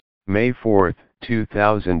May 4th,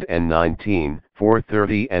 2019,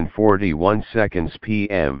 4:30 and 41 seconds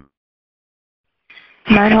p.m.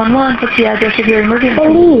 911, what's the address of your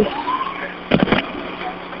emergency?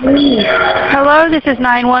 Police. Hello, this is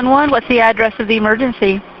 911. What's the address of the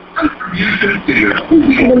emergency?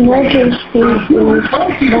 The emergency is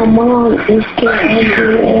my mom is getting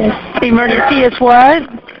NDS. The emergency is what?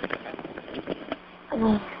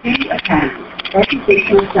 My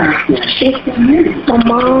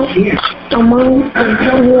mom is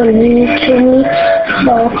really to me,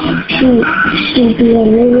 so she be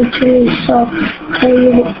really to me, so can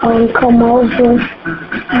you come over?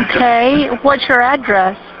 Okay, what's your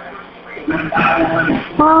address?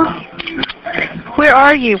 Huh? Where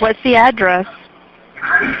are you? What's the address?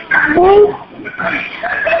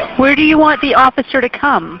 Where do you want the officer to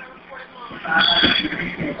come?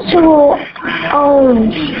 To our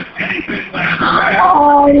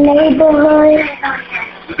neighborhood.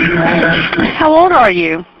 How old are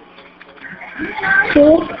you?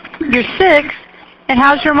 6. You're 6? And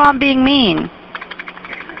how's your mom being mean?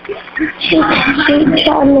 She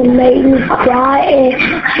trying to make me cry, and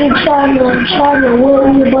she trying to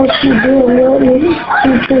whip me, but she didn't whip me. She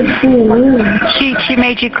just being mean. She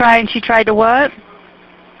made you cry and she tried to what?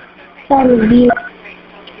 Trying to be.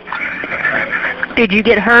 Did you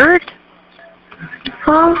get hurt?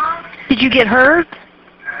 Huh? Did you get hurt?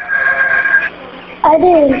 I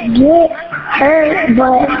didn't get hurt,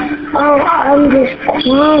 but I'm just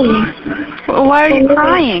crying. Well, why are you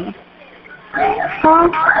crying? Huh?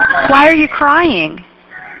 Why are you crying?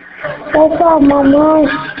 That's why my mom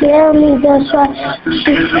scared me. That's why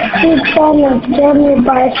she trying to get me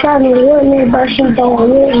by trying to whip me, but she don't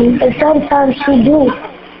whip me. But sometimes she do.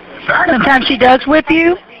 Sometimes she does whip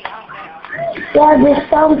you? Yeah, just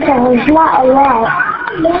sometimes, not a lot.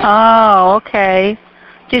 Oh, okay.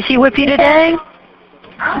 Did she whip you today?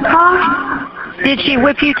 Huh? Did she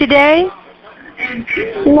whip you today?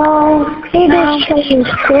 No, he just trying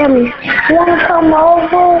to scare me. You want to come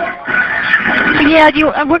over? Yeah,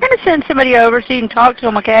 we're going to send somebody over so you can talk to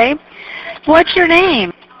them, okay? What's your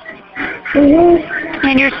name? Mm-hmm.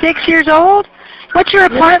 And you're 6 years old? What's your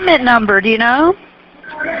apartment number, do you know?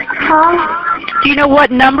 Huh? Do you know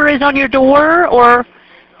what number is on your door or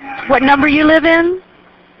what number you live in?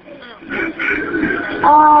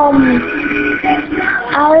 I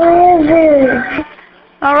live in.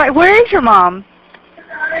 All right, where is your mom?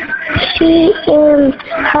 She in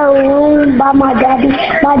her room by my daddy.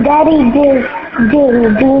 My daddy didn't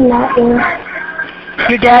do nothing.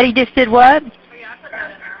 Your daddy just did what?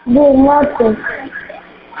 Did nothing.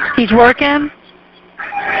 He's working?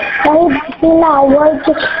 He not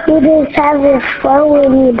working. He just having fun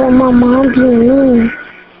with me, but my mom be mean.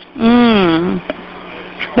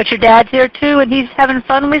 But your dad's there too and he's having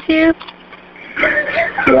fun with you?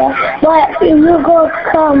 Yeah, but if you go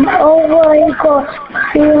come over, you go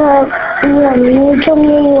see her, mean to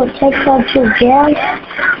me, or take her to jail.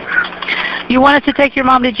 You want us to take your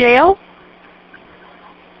mom to jail?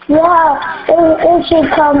 Yeah, if she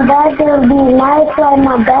come back, it'll be nice, like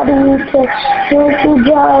my daddy used to go to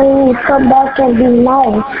jail and come back and be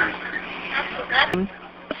nice.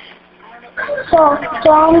 So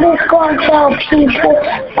I'm just going to tell people,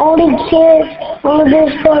 only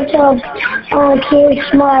just going to tell kids this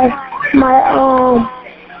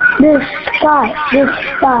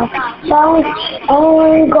spot. So I'm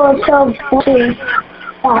only going to tell kids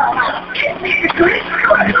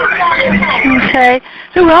Okay.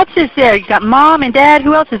 Who else is there? You got mom and dad.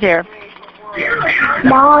 Who else is there?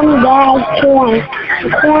 Mom, dad, Corn.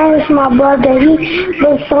 Corn is my brother.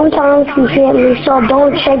 But sometimes he hit me, so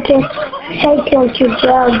don't take him to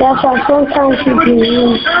jail. That's why sometimes he be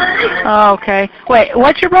mean. Oh, okay. Wait,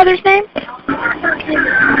 what's your brother's name?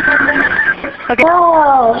 Okay.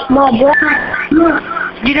 Oh, my brother.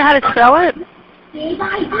 Do you know how to spell it?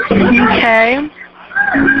 Okay.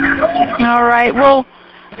 All right. Well,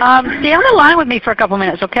 stay on the line with me for a couple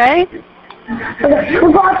minutes, okay? We're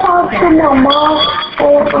going to talk to my mom,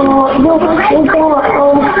 and we're going to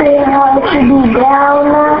say how to be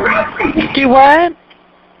down now. Do what?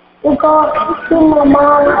 We're going to see my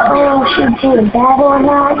mom, she did bad or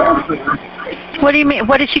not. What do you mean?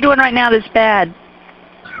 What is she doing right now that's bad?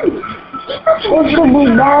 It should be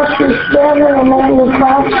bad. She's scared me and make me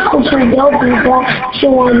cry. It should don't be bad. She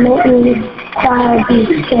won't make me cry or be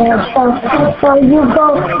scared. So you go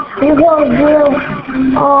give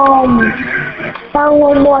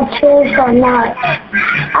someone more chance or not.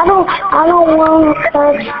 I don't want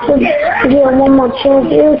her to get one more chance.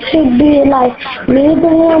 It should be like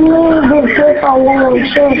needing me just give her one more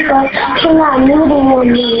chance, but she's not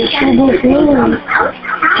needing me. She just mean.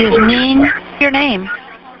 She's mean. Your name?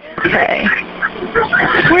 Okay.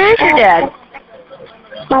 Where is your dad?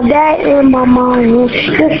 My dad and my mom. We live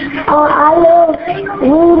in Florida.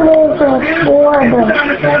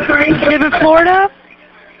 You live in Florida?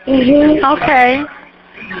 Mm-hmm. Okay.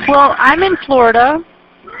 Well, I'm in Florida.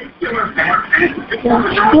 You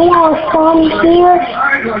want to come here?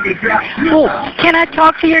 Well, can I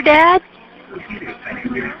talk to your dad?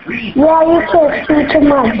 Yeah, you can speak to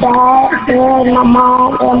my dad and my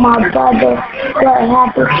mom and my brother what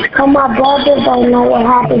happened. But my brother don't know what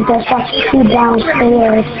happened. That's why he's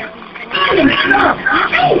downstairs.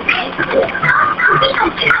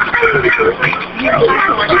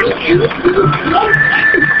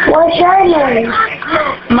 What's your name?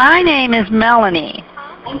 My name is Melanie.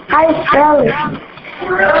 How you spell it?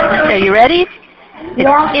 Are you ready?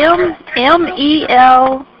 Yeah.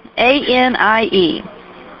 M-E-L-A-N-I-E.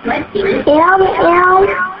 M-M?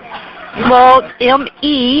 Well,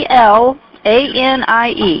 M-E-L-A-N-I-E.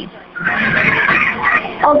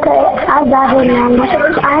 Okay, I got it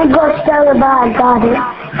now. I ain't gonna spell it, but I got it.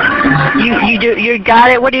 You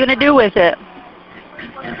got it? What are you gonna do with it?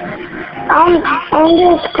 I'm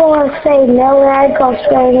just gonna say no, I ain't gonna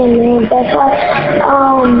say your name. That's why,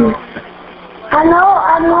 I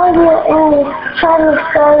know you're trying to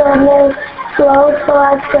spell your name slow, so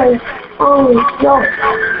I say,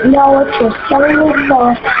 no, what you're spelling is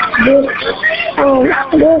slow.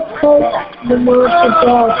 This takes the monster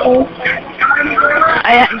down, okay?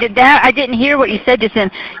 I didn't hear what you said just then.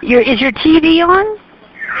 Is your TV on?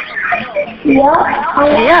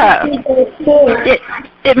 Yeah.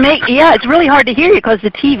 It's really hard to hear you because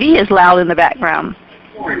the TV is loud in the background.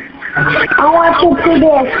 I'm watching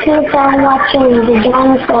PBS since I'm watching the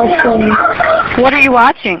dinosaur train. What are you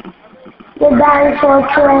watching? The dinosaur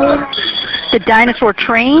train. The dinosaur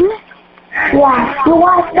train? Yeah. You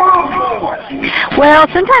watch that? Well,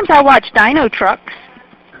 sometimes I watch Dino Trucks.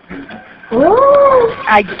 Really?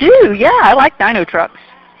 I do, yeah. I like Dino Trucks.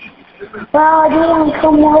 Well, you want to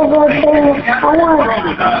come over and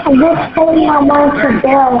I'm just putting my mind to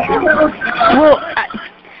jail. Well,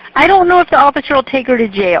 I don't know if the officer will take her to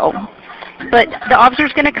jail, but the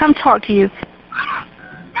officer's going to come talk to you.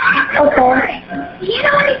 Okay.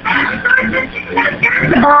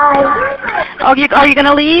 Bye. Are you going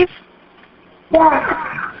to leave?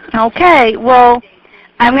 Yeah. Okay. Well,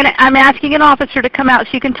 I'm asking an officer to come out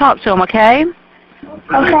so you can talk to him. Okay.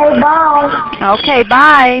 Okay. Bye. Okay.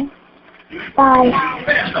 Bye. Bye.